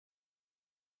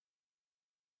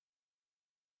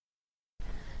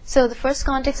So the first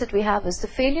context that we have is the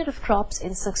failure of crops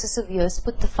in successive years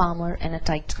put the farmer in a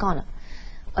tight corner.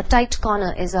 A tight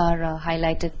corner is our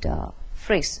highlighted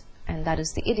phrase, and that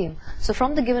is the idiom. So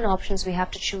from the given options, we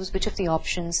have to choose which of the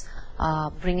options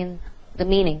bring in the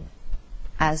meaning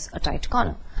as a tight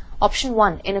corner. Option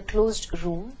 1, in a closed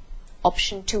room.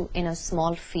 Option 2, in a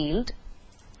small field.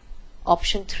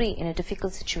 Option 3, in a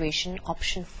difficult situation.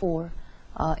 Option 4,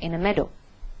 in a meadow.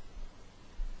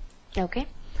 Okay,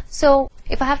 so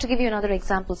if I have to give you another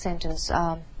example sentence,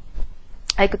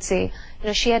 I could say,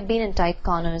 she had been in tight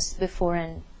corners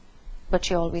before, but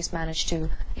she always managed to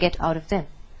get out of them.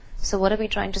 So what are we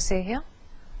trying to say here?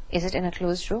 Is it in a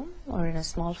closed room, or in a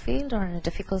small field, or in a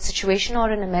difficult situation,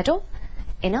 or in a meadow?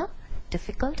 In a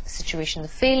difficult situation. The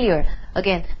failure,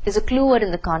 again, there's a clue word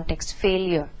in the context,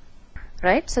 failure,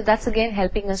 right? So that's again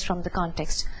helping us from the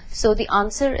context. So the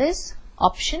answer is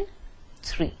option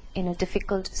 3, in a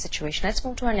difficult situation. Let's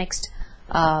move to our next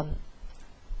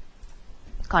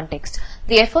context.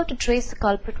 The effort to trace the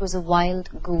culprit was a wild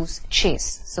goose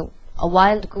chase. So a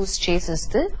wild goose chase is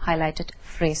the highlighted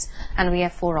phrase, and we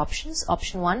have 4 options.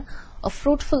 Option 1, a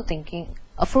fruitful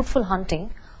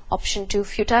hunting. Option 2,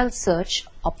 futile search.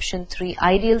 Option 3,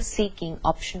 ideal seeking.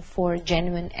 Option 4,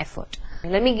 genuine effort.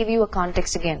 Let me give you a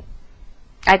context again.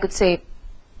 I could say,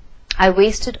 I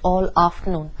wasted all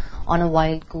afternoon on a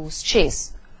wild goose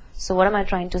chase. So what am I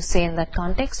trying to say in that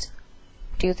context?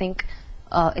 Do you think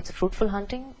it's a fruitful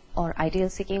hunting, or ideal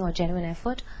seeking, or genuine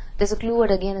effort? There's a clue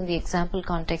word again in the example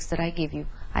context that I gave you.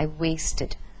 I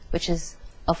wasted, which is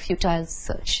a futile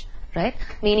search, right?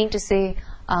 Meaning to say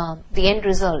the end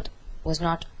result was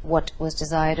not what was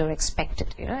desired or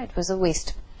expected. It was a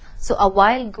waste. So a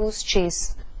wild goose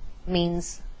chase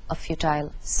means a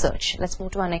futile search. Let's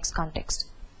move to our next context.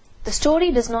 The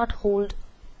story does not hold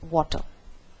water.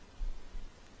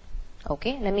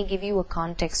 Okay, let me give you a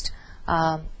context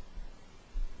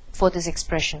for this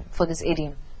expression, for this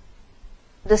idiom.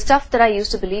 The stuff that I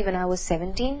used to believe when I was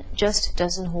 17 just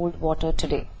doesn't hold water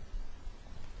today.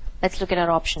 Let's look at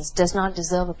our options. Does not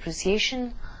deserve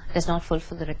appreciation, does not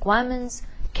fulfill the requirements,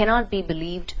 cannot be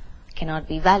believed, cannot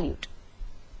be valued.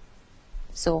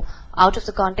 So out of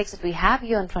the context that we have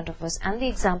here in front of us and the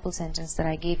example sentence that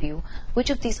I gave you, which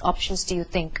of these options do you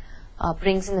think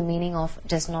brings in the meaning of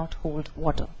does not hold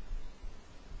water?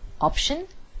 Option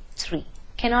 3,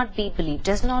 cannot be believed.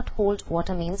 Does not hold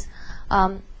water means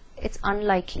it's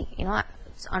unlikely,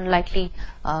 it's unlikely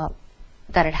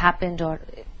that it happened, or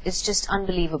it's just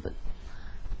unbelievable.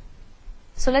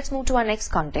 So let's move to our next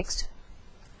context.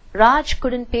 Raj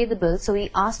couldn't pay the bill, so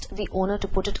he asked the owner to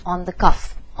put it on the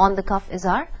cuff. On the cuff is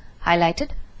our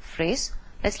highlighted phrase.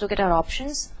 Let's look at our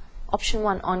options. Option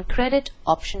 1, on credit.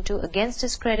 Option 2, against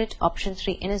his credit. Option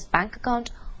 3, in his bank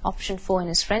account. Option 4, in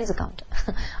his friend's account.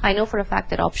 I know for a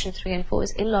fact that option 3 and 4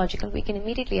 is illogical. We can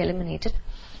immediately eliminate it.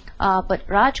 But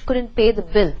Raj couldn't pay the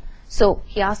bill, so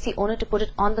he asked the owner to put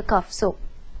it on the cuff. So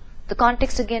the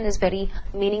context again is very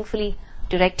meaningfully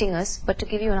directing us. But to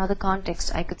give you another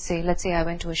context, I could say, let's say I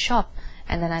went to a shop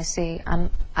and then I say,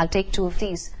 I'll take 2 of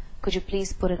these. Could you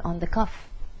please put it on the cuff?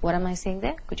 What am I saying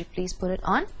there? Could you please put it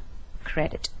on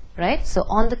credit, right? So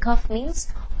on the cuff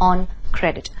means on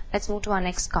credit. Let's move to our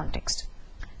next context.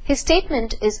 His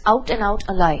statement is out and out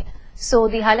a lie. So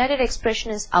the highlighted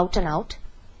expression is out and out,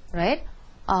 right?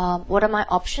 What are my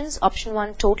options? Option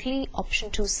 1, totally. Option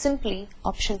 2, simply.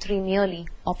 Option 3, nearly.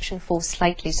 Option 4,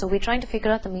 slightly. So we're trying to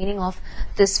figure out the meaning of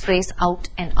this phrase out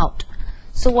and out.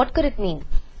 So what could it mean?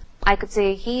 I could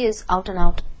say he is out and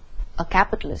out a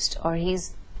capitalist, or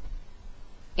he's,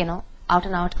 out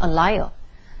and out a liar.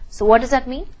 So what does that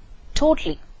mean?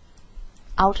 Totally.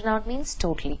 Out and out means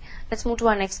totally. Let's move to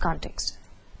our next context.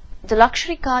 The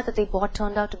luxury car that they bought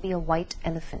turned out to be a white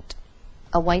elephant.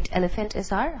 A white elephant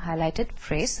is our highlighted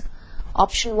phrase.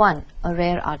 Option 1, a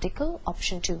rare article.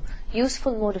 Option 2,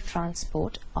 useful mode of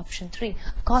transport. Option 3,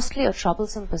 costly or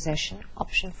troublesome possession.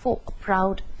 Option 4, a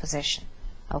proud possession.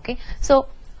 Okay, so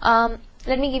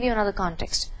let me give you another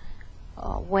context.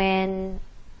 When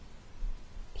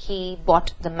he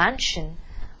bought the mansion,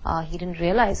 he didn't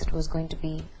realize it was going to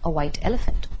be a white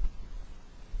elephant,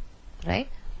 right?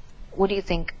 What do you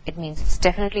think it means? It's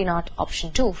definitely not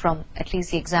option 2 from at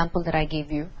least the example that I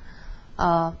gave you.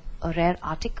 A rare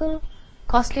article,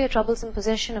 costly or troublesome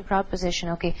possession, a proud possession.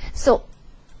 Okay, so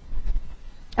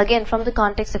again from the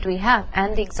context that we have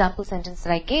and the example sentence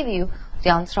that I gave you, the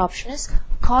answer option is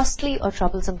costly or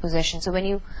troublesome possession. So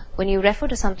when you refer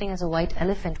to something as a white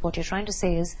elephant, what you're trying to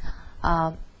say is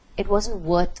it wasn't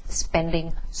worth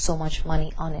spending so much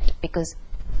money on it because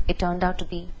it turned out to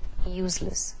be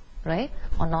useless, right,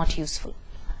 or not useful.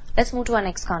 Let's move to our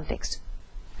next context.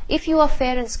 If you are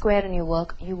fair and square in your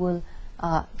work, you will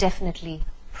definitely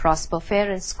prosper. Fair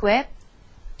and square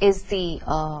is the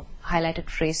highlighted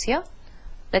phrase here.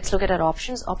 Let's look at our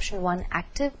options. Option 1,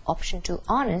 active. Option 2,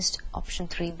 honest. Option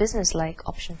 3, businesslike.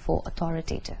 Option 4,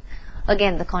 authoritative.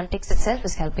 Again, the context itself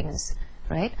is helping us,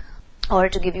 right? Or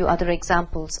to give you other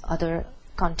examples, other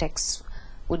contexts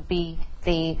would be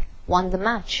they won the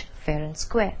match, fair and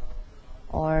square.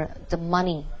 Or the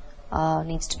money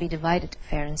needs to be divided,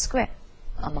 fair and square,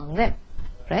 among them,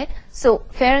 right? So,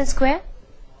 fair and square,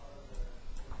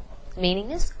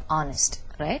 meaning is honest,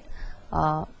 right?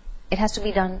 It has to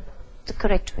be done the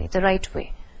correct way, the right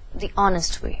way, the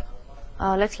honest way.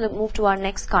 Let's move to our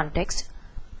next context.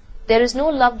 There is no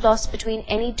love lost between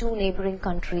any two neighboring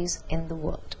countries in the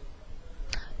world.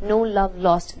 No love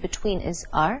lost between is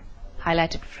our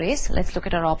highlighted phrase. Let's look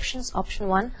at our options. Option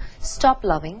 1, stop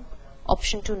loving.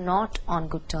 Option 2, not on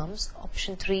good terms.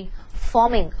 Option 3,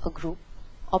 forming a group.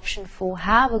 Option 4,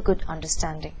 have a good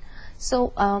understanding.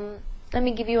 So, let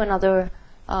me give you another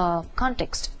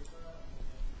context.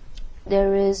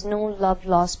 There is no love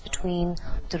lost between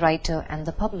the writer and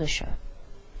the publisher.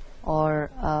 Or,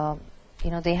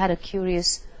 they had a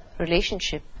curious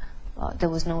relationship. There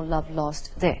was no love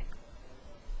lost there.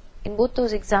 In both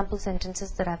those example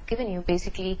sentences that I've given you,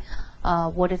 basically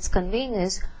what it's conveying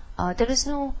is there is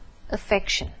no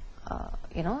affection,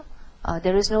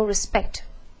 there is no respect,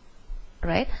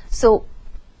 right? So,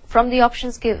 from the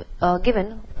options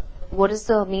given, what is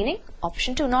the meaning?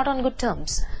 Option 2, not on good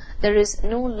terms. There is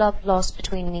no love lost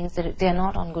between means that they are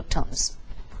not on good terms.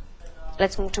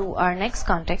 Let's move to our next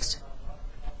context.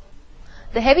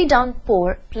 The heavy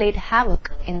downpour played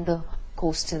havoc in the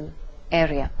coastal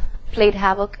area. Played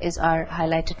havoc is our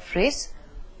highlighted phrase.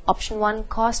 Option 1,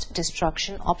 caused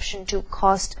destruction. Option 2,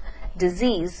 caused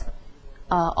disease.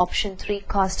 Option 3,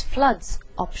 caused floods.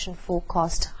 Option 4,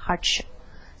 caused hardship.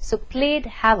 So, played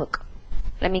havoc.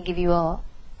 Let me give you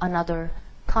another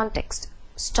context.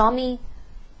 Stormy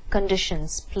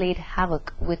conditions played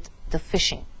havoc with the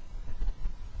fishing,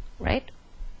 right?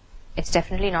 It's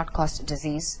definitely not caused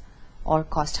disease or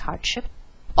caused hardship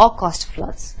or caused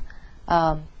floods.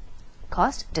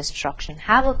 Caused destruction.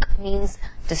 Havoc means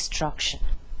destruction.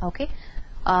 Okay.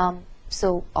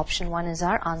 So option 1 is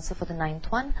our answer for the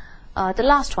 9th one. The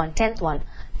last one, 10th one.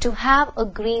 To have a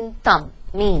green thumb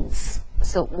means.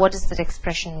 So what does that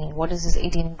expression mean? What does this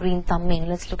idiom green thumb mean?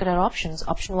 Let's look at our options.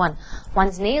 Option 1,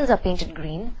 one's nails are painted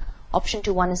green. Option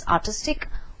 2, one is artistic.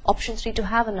 Option 3, to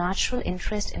have a natural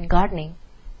interest in gardening.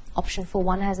 Option 4,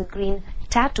 one has a green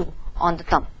tattoo on the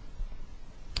thumb.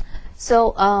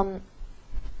 So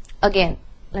again,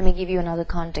 let me give you another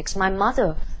context. My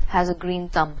mother has a green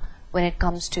thumb when it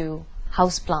comes to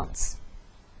house plants.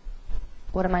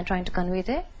 What am I trying to convey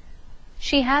there?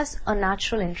 She has a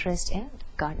natural interest in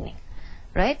gardening,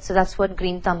 right? So that's what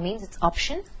green thumb means. It's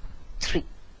option 3.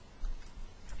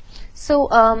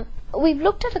 So we've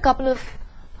looked at a couple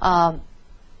of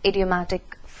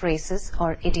idiomatic phrases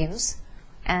or idioms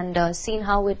and seen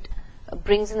how it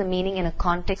brings in the meaning in a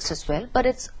context as well. But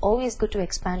it's always good to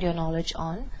expand your knowledge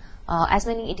on as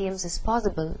many idioms as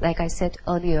possible. Like I said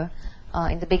earlier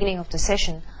in the beginning of the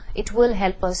session, it will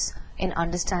help us in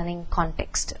understanding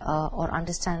context or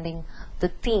understanding the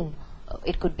theme.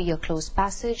 It could be a closed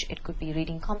passage, it could be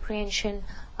reading comprehension,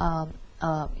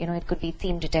 it could be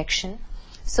theme detection.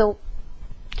 So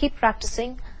keep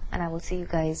practicing, and I will see you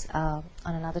guys on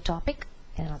another topic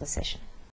in another session.